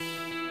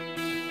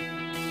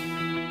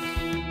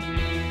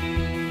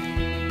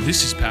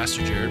This is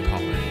Pastor Jared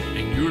Pollard,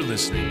 and you're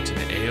listening to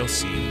the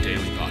ALC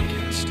Daily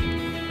Podcast.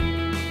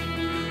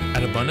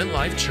 At Abundant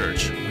Life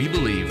Church, we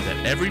believe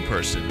that every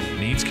person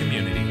needs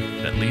community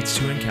that leads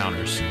to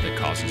encounters that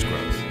causes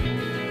growth.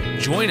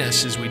 Join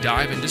us as we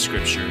dive into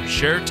Scripture,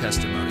 share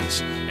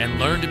testimonies, and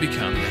learn to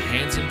become the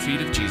hands and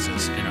feet of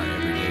Jesus in our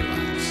everyday lives.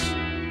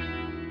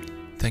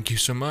 Thank you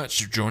so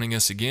much for joining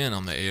us again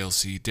on the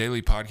ALC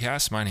Daily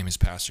Podcast. My name is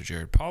Pastor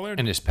Jared Pollard.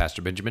 And this is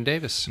Pastor Benjamin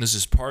Davis. And this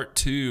is part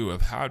 2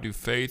 of how do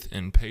faith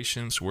and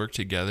patience work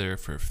together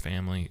for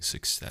family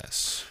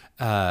success.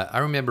 I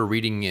remember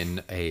reading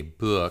in a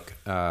book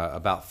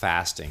about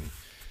fasting.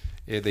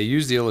 They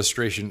used the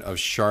illustration of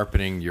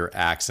sharpening your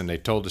axe, and they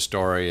told the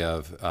story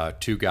of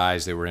two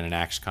guys that were in an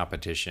axe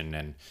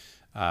competition,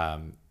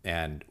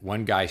 and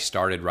one guy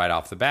started right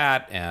off the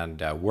bat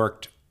and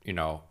worked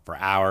for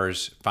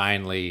hours,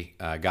 finally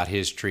got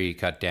his tree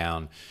cut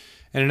down.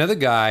 And another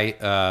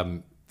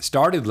guy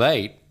started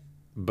late,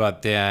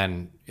 but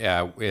then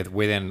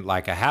within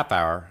like a half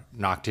hour,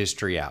 knocked his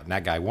tree out, and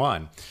that guy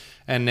won.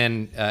 And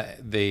then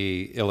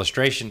the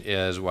illustration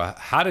is, well,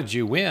 how did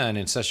you win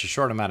in such a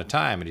short amount of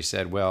time? And he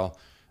said, well,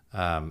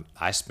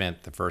 I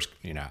spent the first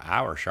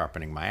hour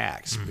sharpening my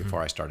axe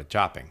before I started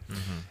chopping.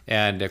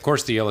 And of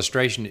course, the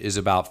illustration is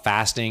about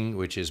fasting,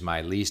 which is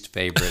my least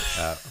favorite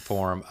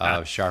form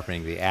of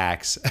sharpening the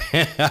axe.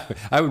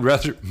 I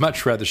would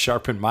much rather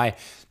sharpen my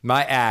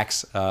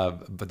axe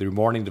through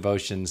morning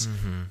devotions,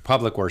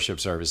 public worship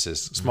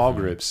services, small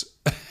groups.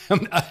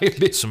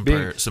 Some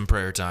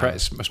prayer time.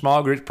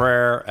 Small group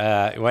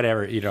prayer,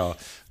 whatever,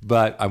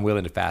 but I'm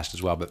willing to fast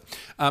as well. But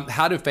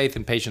how do faith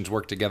and patience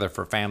work together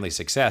for family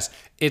success?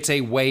 It's a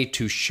way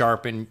to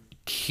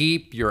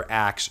keep your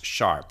axe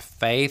sharp.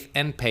 Faith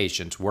and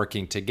patience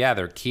working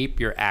together, keep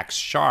your axe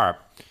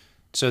sharp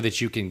so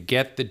that you can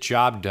get the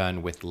job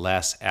done with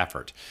less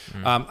effort.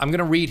 I'm going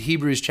to read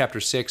Hebrews chapter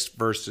 6,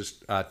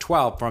 verses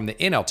 12 from the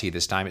NLT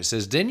this time. It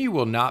says, then you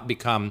will not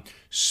become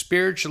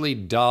spiritually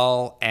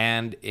dull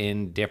and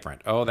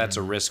indifferent. Oh, that's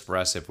a risk for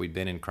us if we've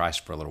been in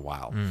Christ for a little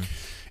while.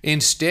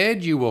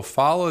 Instead, you will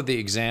follow the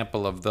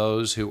example of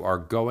those who are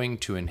going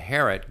to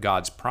inherit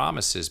God's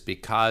promises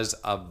because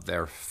of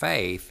their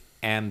faith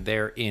and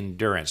their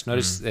endurance.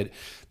 Notice that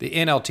the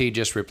NLT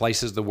just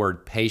replaces the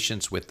word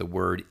patience with the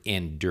word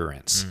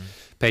endurance.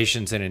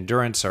 Patience and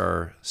endurance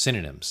are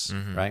synonyms,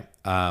 right?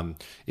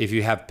 If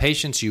you have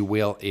patience, you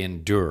will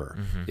endure.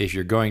 If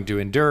you're going to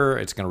endure,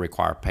 it's going to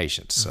require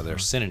patience. So they're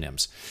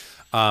synonyms.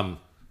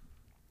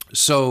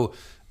 So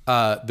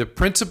the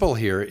principle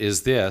here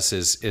is this,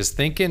 is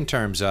think in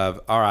terms of,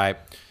 all right,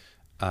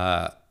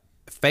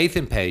 faith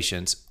and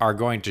patience are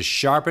going to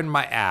sharpen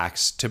my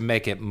axe to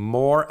make it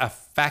more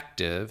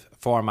effective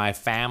for my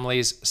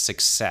family's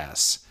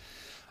success.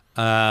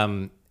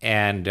 And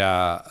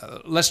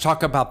let's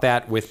talk about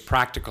that with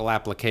practical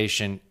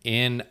application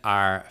in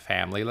our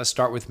family. Let's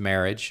start with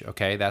marriage.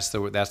 Okay, that's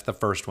the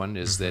first one.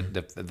 Is that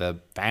the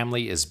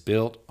family is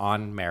built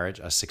on marriage,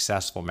 a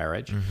successful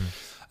marriage.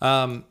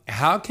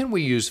 How can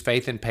we use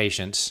faith and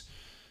patience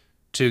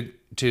to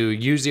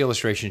use the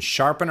illustration,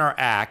 sharpen our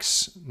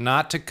axe,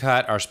 not to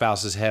cut our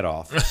spouse's head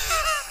off,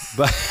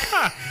 but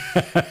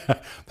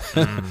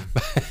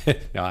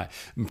no,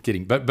 I'm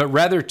kidding. But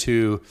rather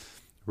to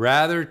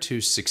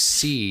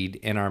succeed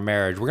in our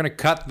marriage. We're going to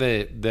cut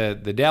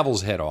the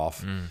devil's head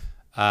off.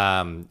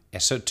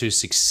 So to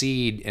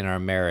succeed in our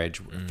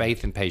marriage,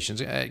 faith and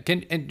patience.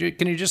 Can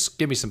you just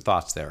give me some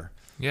thoughts there?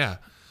 Yeah.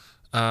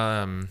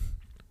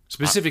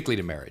 Specifically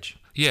to marriage.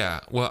 Yeah,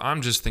 well,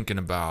 I'm just thinking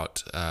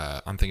about,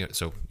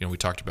 we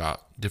talked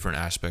about different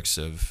aspects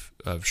of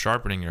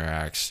sharpening your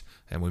axe,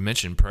 and we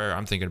mentioned prayer.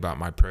 I'm thinking about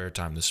my prayer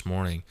time this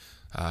morning.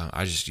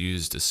 I just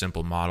used a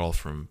simple model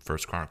from 1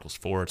 Chronicles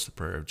 4. It's the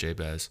prayer of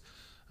Jabez.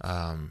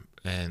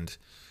 And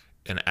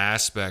an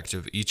aspect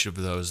of each of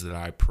those that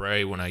I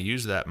pray when I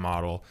use that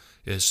model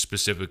is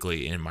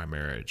specifically in my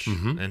marriage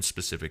in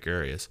specific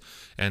areas.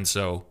 And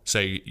so,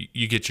 say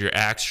you get your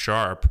axe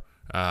sharp,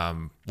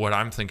 what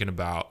I'm thinking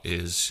about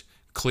is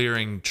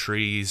clearing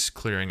trees,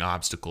 clearing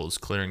obstacles,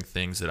 clearing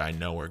things that I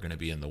know are going to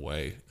be in the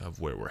way of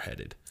where we're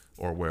headed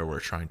or where we're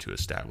trying to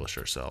establish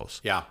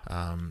ourselves. Yeah.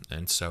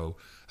 And so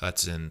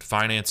that's in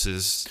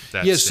finances.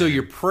 So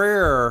your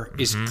prayer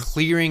is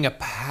clearing a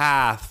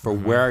path for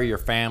where your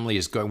family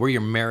is going, where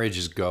your marriage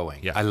is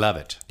going. Yeah. I love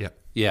it. Yep.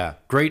 Yeah,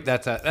 great.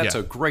 That's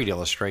a great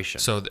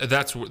illustration. So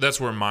that's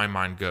where my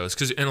mind goes,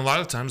 and a lot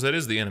of times that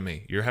is the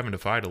enemy. You're having to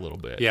fight a little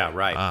bit. Yeah,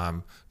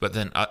 right. But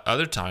then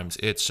other times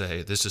it's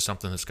this is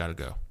something that's got to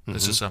go.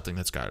 This is something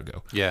that's got to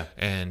go. Yeah.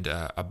 And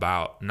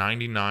about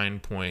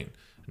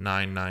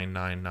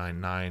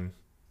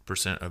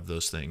 99.99999% of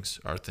those things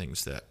are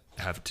things that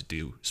have to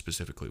do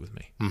specifically with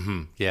me.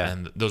 Yeah.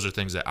 And those are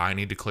things that I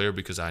need to clear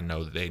because I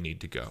know that they need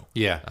to go.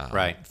 Yeah,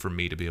 right. For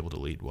me to be able to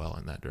lead well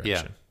in that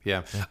direction.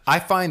 Yeah. I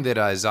find that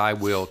as I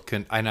will,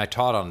 and I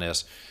taught on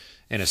this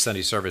in a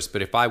Sunday service,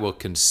 but if I will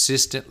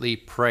consistently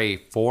pray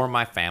for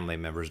my family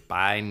members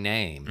by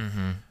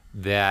name,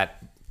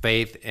 that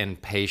faith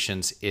and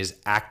patience is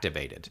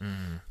activated.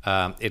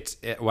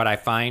 What I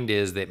find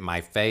is that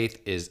my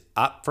faith is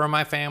up for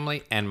my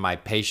family and my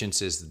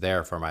patience is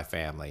there for my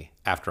family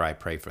after I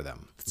pray for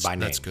them by name.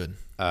 That's good.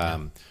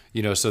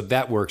 So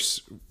that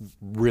works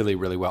really,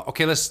 really well.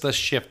 Okay, let's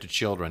shift to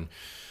children.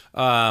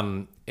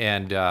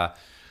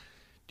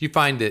 Do you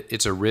find that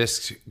it's a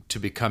risk to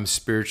become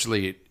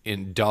spiritually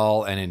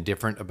dull and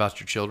indifferent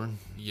about your children?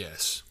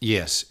 Yes.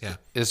 Yes. Yeah.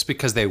 It's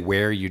because they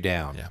wear you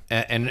down.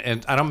 Yeah.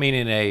 And I don't mean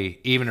in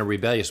even a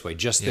rebellious way,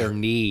 just their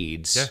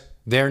needs.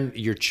 Yeah.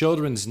 Your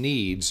children's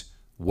needs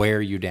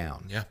wear you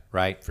down. Yeah.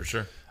 Right? For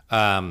sure.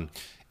 And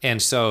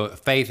so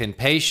faith and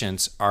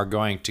patience are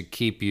going to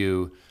keep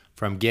you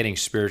from getting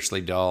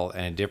spiritually dull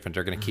and indifferent.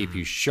 They're going to keep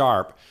you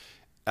sharp.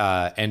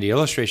 And the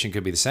illustration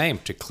could be the same,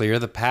 to clear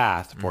the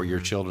path for your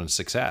children's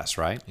success,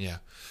 right? Yeah.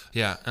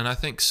 Yeah. And I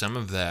think some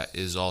of that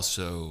is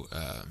also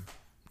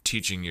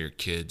teaching your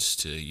kids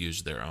to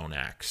use their own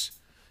axe.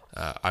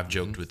 I've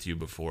joked with you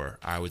before.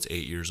 I was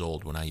 8 years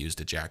old when I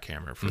used a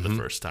jackhammer for the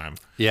first time.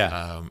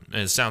 Yeah.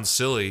 And it sounds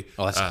silly.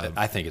 Well,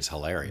 I think it's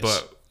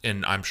hilarious.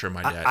 And I'm sure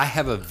my dad. I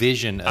have a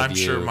vision of I'm you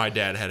sure my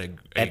dad had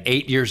at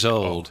 8 years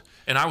old.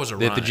 And I was a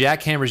that the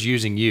jackhammer's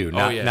using you,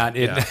 not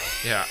it.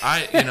 Yeah.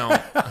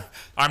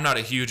 I'm not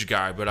a huge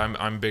guy, but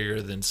I'm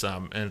bigger than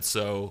some, and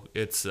so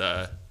it's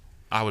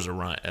I was a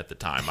runt at the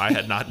time. I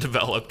had not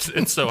developed,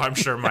 and so I'm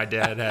sure my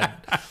dad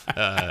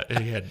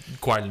had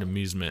quite an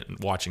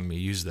amusement watching me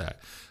use that.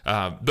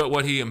 But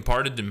what he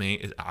imparted to me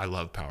is, I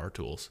love power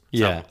tools.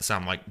 Yeah,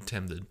 sound like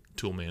Tim the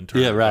Toolman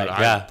Turner. Yeah,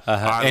 right.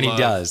 And he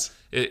does.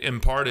 It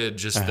imparted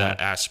just that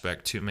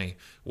aspect to me.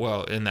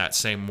 Well, in that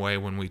same way,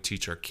 when we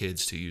teach our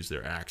kids to use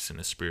their axe in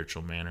a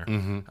spiritual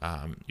manner,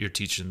 you're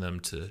teaching them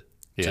to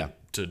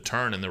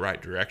turn in the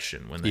right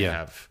direction when they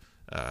have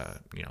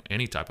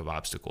any type of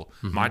obstacle.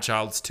 My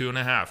child's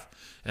 2.5,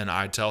 and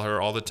I tell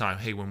her all the time,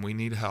 hey, when we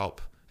need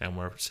help and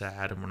we're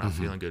sad and we're not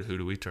feeling good, who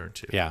do we turn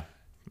to? Yeah.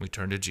 We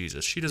turn to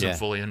Jesus. She doesn't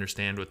fully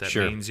understand what that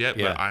means yet,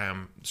 but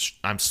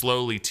I'm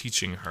slowly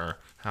teaching her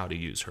how to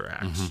use her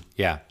axe.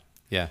 Yeah.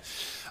 Yeah.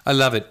 I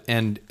love it.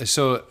 And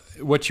so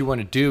what you want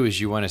to do is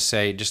you want to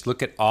say, just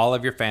look at all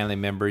of your family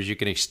members. You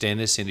can extend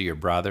this into your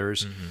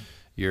brothers,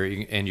 your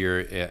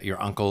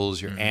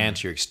uncles, your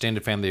aunts, your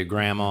extended family, your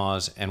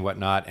grandmas, and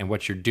whatnot. And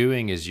what you're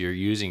doing is you're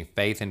using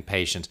faith and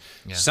patience.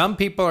 Yeah. Some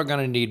people are going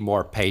to need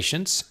more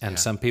patience, and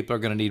some people are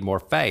going to need more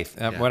faith.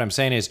 What I'm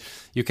saying is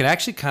you can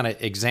actually kind of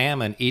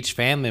examine each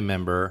family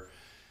member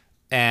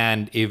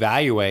and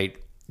evaluate,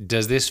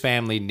 does this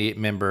family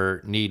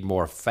member need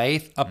more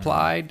faith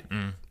applied,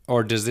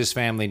 or does this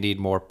family need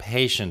more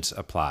patience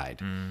applied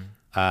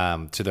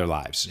to their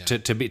lives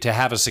to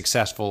have a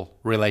successful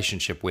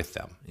relationship with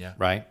them? Yeah.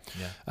 Right.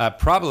 Yeah.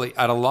 Probably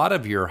at a lot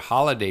of your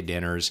holiday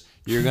dinners,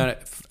 you're gonna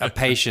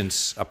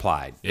patience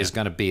applied is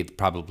gonna be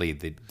probably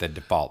the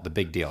default, the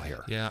big deal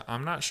here. Yeah,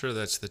 I'm not sure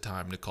that's the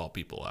time to call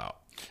people out.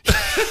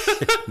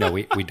 No,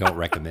 we don't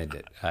recommend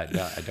it. I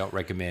don't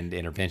recommend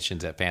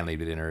interventions at family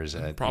dinners.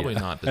 Probably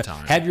not the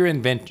time. Have your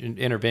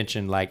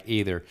intervention like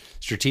either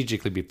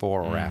strategically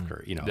before or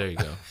after. There you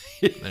go.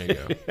 There you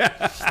go.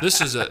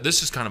 This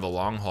is kind of a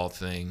long haul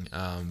thing,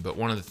 but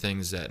one of the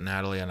things that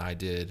Natalie and I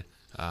did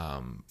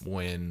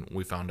when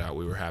we found out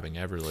we were having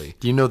Everly.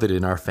 Do you know that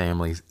in our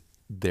family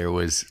there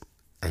was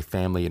a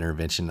family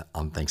intervention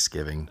on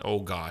Thanksgiving? Oh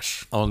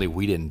gosh. Only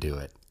we didn't do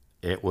it.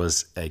 It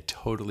was a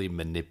totally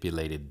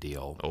manipulated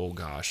deal. Oh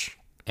gosh.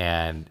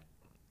 And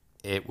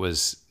it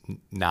was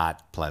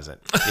not pleasant.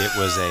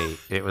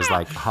 It was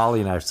like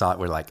Holly and I saw it.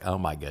 We're like, oh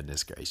my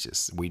goodness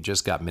gracious. We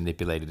just got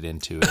manipulated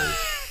into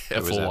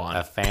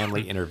a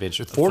family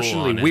intervention.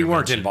 Fortunately, we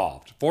weren't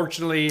involved.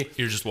 Fortunately,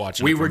 you're just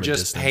watching. We were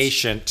just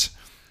patient.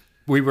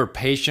 We were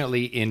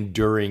patiently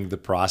enduring the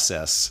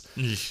process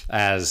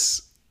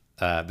as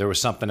there was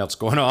something else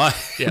going on.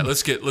 Yeah,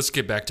 let's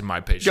get back to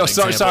my patient. Oh,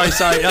 sorry.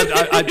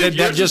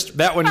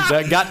 That one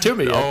got to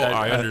me.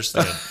 I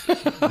understand.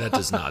 That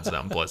does not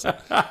sound pleasant.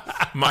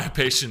 My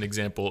patient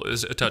example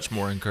is a touch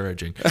more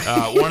encouraging.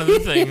 One of the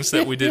things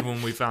that we did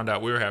when we found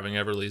out we were having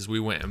Everly's, we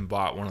went and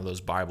bought one of those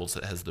Bibles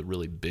that has the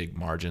really big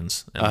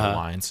margins and the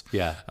lines.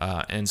 Yeah.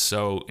 And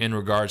so, in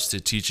regards to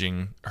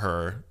teaching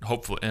her,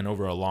 hopefully, and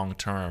over a long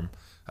term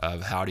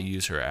of how to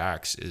use her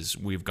axe, is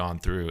we've gone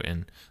through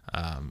and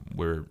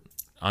we're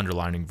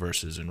underlining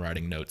verses and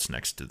writing notes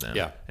next to them.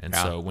 Yeah. And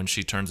so when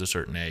she turns a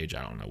certain age,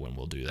 I don't know when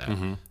we'll do that.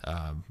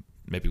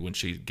 Maybe when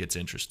she gets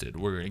interested,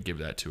 we're going to give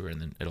that to her,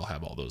 and then it'll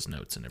have all those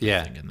notes and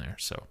everything in there.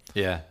 So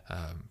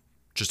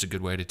just a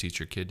good way to teach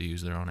your kid to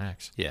use their own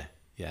axe. Yeah.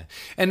 Yeah.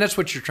 And that's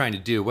what you're trying to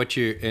do.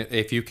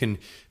 If you can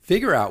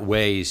figure out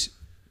ways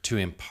to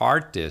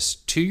impart this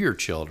to your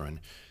children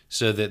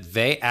so that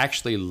they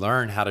actually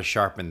learn how to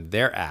sharpen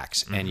their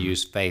axe and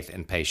use faith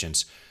and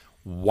patience,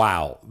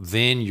 wow,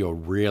 then you'll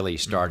really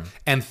start.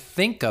 And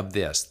think of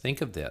this.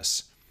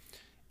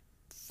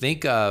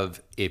 Think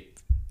of if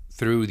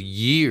through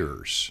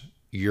years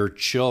your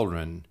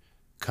children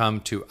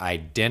come to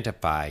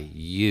identify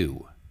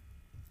you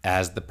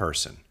as the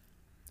person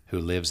who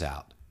lives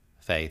out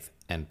faith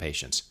and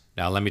patience.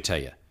 Now, let me tell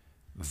you,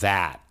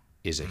 that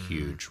is a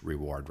huge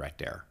reward right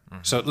there.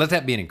 So let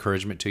that be an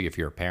encouragement to you if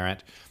you're a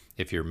parent,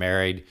 if you're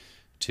married,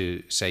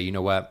 to say, you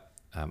know what,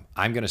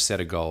 I'm going to set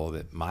a goal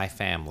that my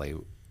family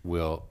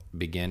will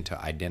begin to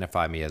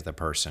identify me as the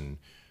person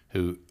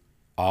who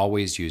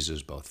always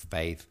uses both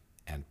faith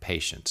and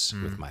patience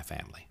with my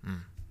family.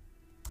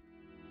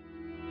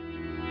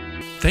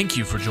 Thank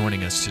you for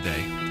joining us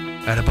today.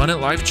 At Abundant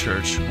Life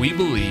Church, we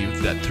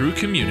believe that through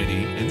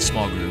community in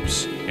small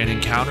groups and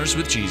encounters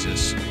with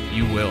Jesus,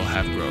 you will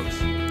have growth.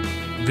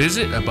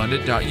 Visit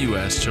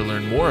abundant.us to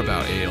learn more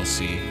about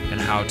ALC and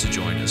how to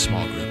join a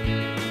small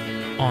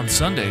group. On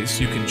Sundays,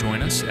 you can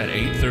join us at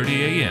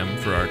 8:30 a.m.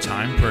 for our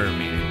time prayer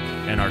meeting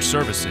and our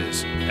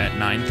services at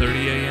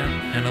 9:30 a.m.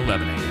 and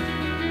 11 a.m.